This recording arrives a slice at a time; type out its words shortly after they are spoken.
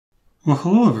Well,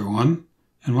 hello everyone,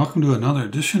 and welcome to another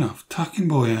edition of Talking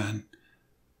Bullion.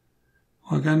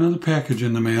 Well, I got another package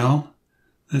in the mail.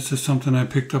 This is something I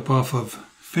picked up off of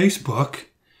Facebook.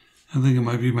 I think it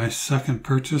might be my second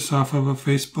purchase off of a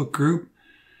Facebook group.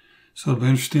 So it'll be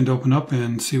interesting to open up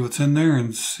and see what's in there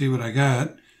and see what I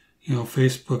got. You know,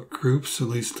 Facebook groups, at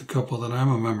least a couple that I'm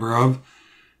a member of,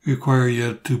 require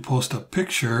you to post a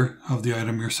picture of the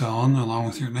item you're selling along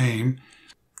with your name.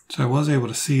 So I was able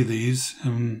to see these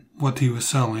and what he was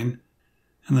selling.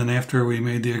 And then after we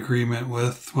made the agreement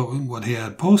with what he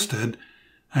had posted,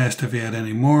 I asked if he had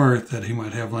any more that he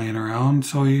might have laying around.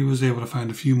 So he was able to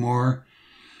find a few more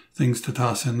things to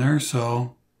toss in there.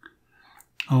 So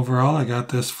overall, I got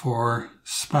this for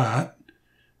spot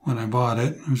when I bought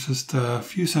it. It was just a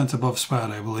few cents above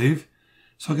spot, I believe.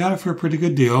 So I got it for a pretty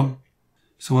good deal.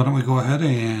 So why don't we go ahead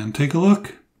and take a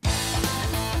look.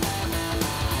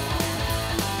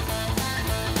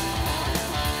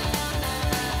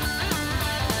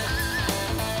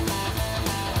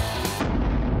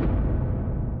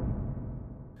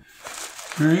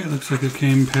 Alright, looks like it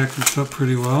came packaged up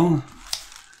pretty well.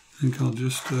 I think I'll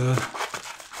just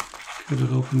get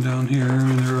it open down here. I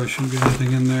mean, there really shouldn't be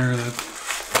anything in there that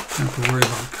I have to worry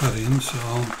about cutting, so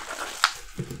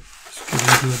let's get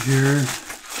into it here.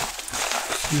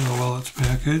 See how well it's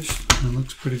packaged. It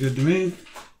looks pretty good to me.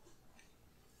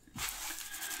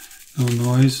 No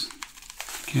noise.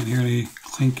 Can't hear any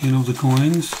clinking of the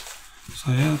coins.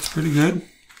 So yeah, it's pretty good.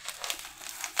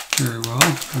 Very well.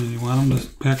 I mean, you want them to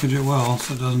package it well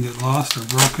so it doesn't get lost or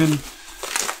broken.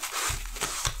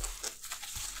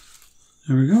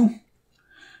 There we go.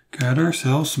 Got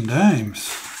ourselves some dimes.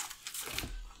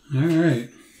 Alright.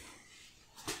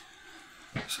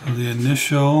 So the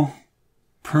initial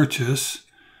purchase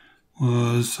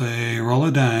was a roll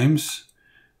of dimes,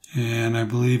 and I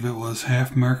believe it was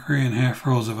half Mercury and half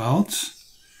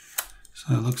Roosevelt's.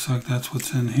 So it looks like that's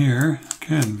what's in here.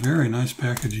 Again, very nice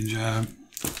packaging job.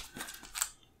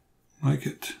 Like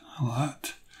it a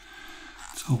lot.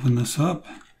 Let's open this up.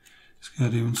 It's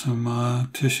got even some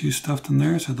tissue stuffed in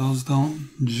there so those don't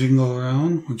jingle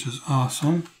around, which is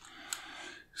awesome.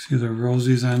 See the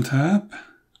rosies on top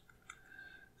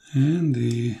and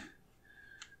the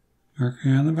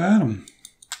Mercury on the bottom.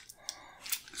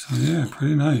 So yeah,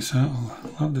 pretty nice, huh?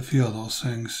 Love the feel of those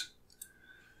things.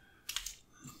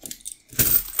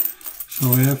 So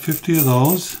we have 50 of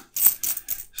those.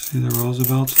 See the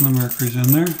Roosevelts and the Mercury's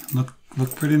in there.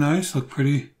 Look pretty nice. Look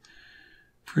pretty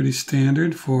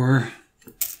standard for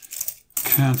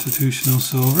constitutional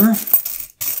silver.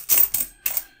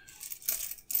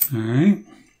 Alright.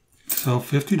 So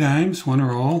 50 dimes, one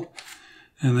roll.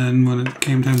 And then when it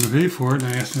came time to pay for it,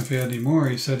 and I asked him if he had any more,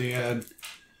 he said he had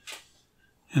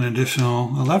an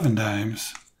additional 11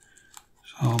 dimes.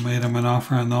 So I made him an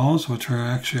offer on those, which were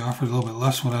actually offered a little bit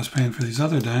less than what I was paying for these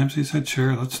other dimes. He said,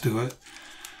 sure, let's do it.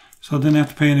 So I didn't have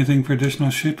to pay anything for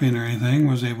additional shipping or anything.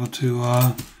 Was able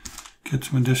to get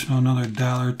some additional, another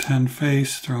 $1.10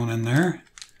 face thrown in there.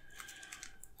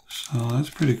 So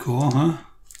that's pretty cool, huh?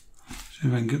 See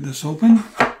if I can get this open.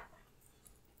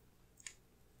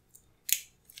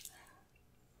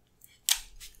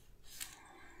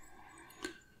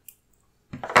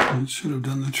 That should have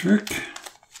done the trick.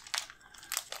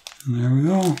 And there we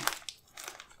go.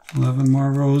 11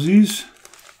 more rosies.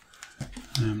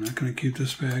 I'm not going to keep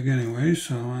this bag anyway,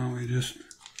 so why don't we just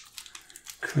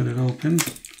cut it open,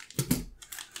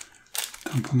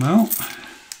 dump them out,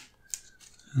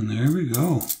 and there we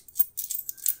go.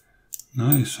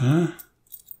 Nice, huh?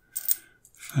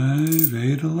 5,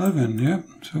 8, 11. Yep,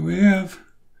 so we have.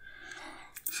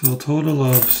 So a total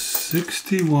of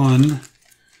 61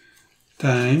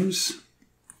 dimes.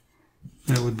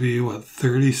 That would be, what,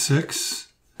 36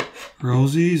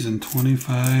 rosies and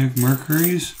 25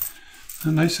 Mercuries. A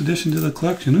nice addition to the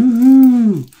collection.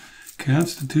 Ooh!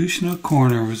 Constitutional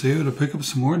Corner was able to pick up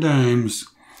some more dimes.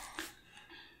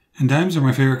 And dimes are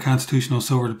my favorite constitutional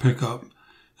silver to pick up.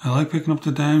 I like picking up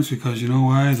the dimes because you know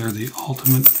why? They're the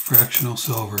ultimate fractional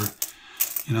silver.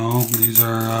 You know, these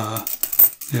are,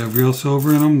 they have real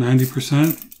silver in them,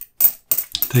 90%.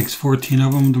 It takes 14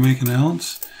 of them to make an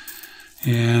ounce.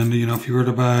 And, you know, if you were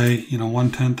to buy, you know,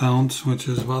 1/10 ounce, which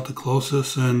is about the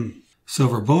closest, and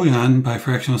silver bullion, by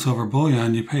fractional silver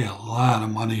bullion, you pay a lot of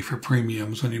money for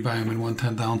premiums when you buy them in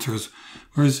 1/10 ounces.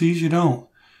 Whereas these, you don't.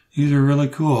 These are really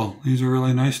cool. These are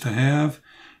really nice to have.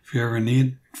 If you ever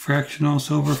need fractional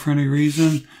silver for any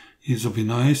reason, these will be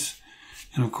nice.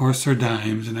 And of course, they're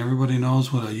dimes, and everybody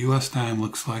knows what a US dime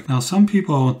looks like. Now, some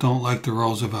people don't like the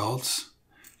Roosevelts.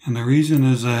 And the reason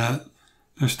is that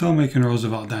they're still making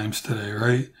Roosevelt dimes today,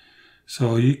 right?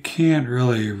 So you can't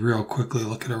really real quickly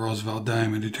look at a Roosevelt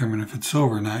dime and determine if it's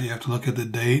silver or not. You have to look at the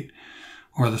date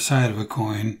or the side of a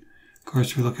coin. Of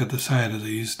course, if you look at the side of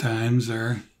these dimes,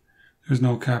 there's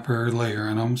no copper layer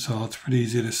on them, so it's pretty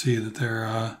easy to see that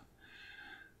they're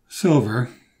silver.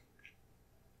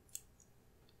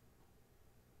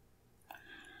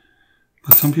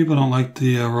 But some people don't like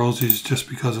the Rosies just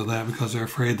because of that, because they're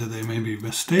afraid that they may be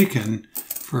mistaken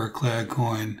for a clad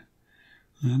coin.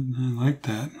 I like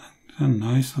that. It's a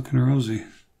nice looking Rosie.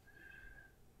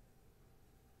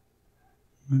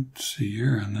 What's the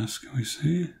year on this? Can we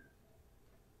see?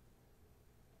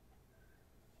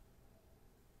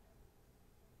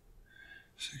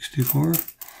 '64.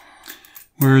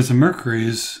 Whereas the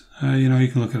Mercury's, you know, you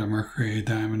can look at a Mercury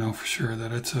dime and know for sure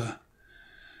that it's a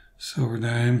silver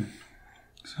dime.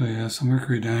 So yeah, some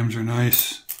Mercury dimes are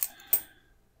nice.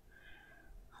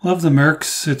 Love the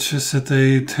Mercs. It's just that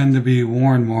they tend to be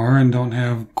worn more and don't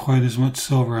have quite as much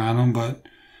silver on them, but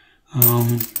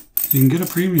you can get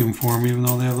a premium for them even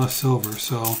though they have less silver.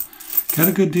 So got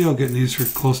a good deal getting these for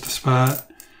close to spot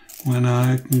when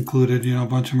I included, you know, a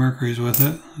bunch of Mercuries with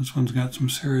it. This one's got some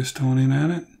serious toning on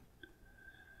it.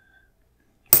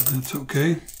 But that's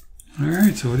okay.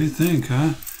 Alright, so what do you think,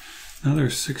 huh? Another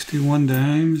 61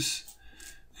 dimes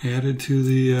added to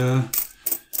the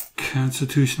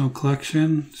Constitutional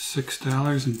Collection,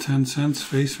 $6.10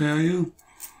 face value,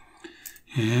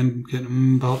 and getting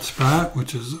them about spot,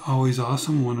 which is always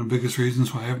awesome. One of the biggest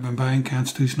reasons why I've been buying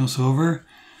Constitutional Silver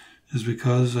is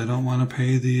because I don't want to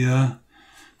pay the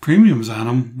premiums on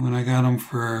them when I got them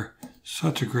for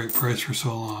such a great price for so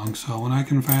long. So when I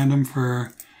can find them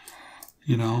for,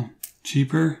 you know,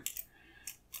 cheaper,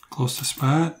 close to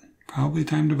spot, probably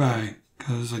time to buy.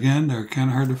 Because again, they're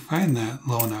kind of hard to find that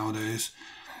low nowadays.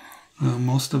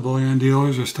 Most of the bullion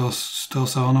dealers are still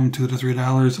selling them $2 to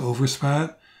 $3 over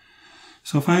spot.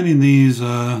 So finding these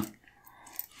for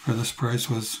this price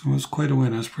was quite a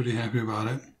win. I was pretty happy about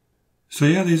it. So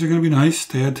yeah, these are going to be nice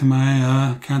to add to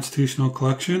my Constitutional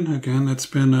Collection. Again, it's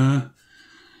been a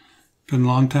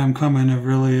long time coming. I've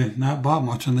really not bought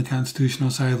much on the Constitutional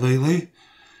side lately.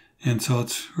 And so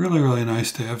it's really, really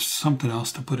nice to have something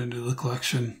else to put into the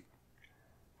collection.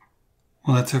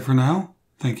 Well, that's it for now.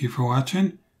 Thank you for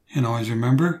watching. And always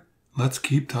remember, let's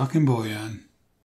keep talking bullion.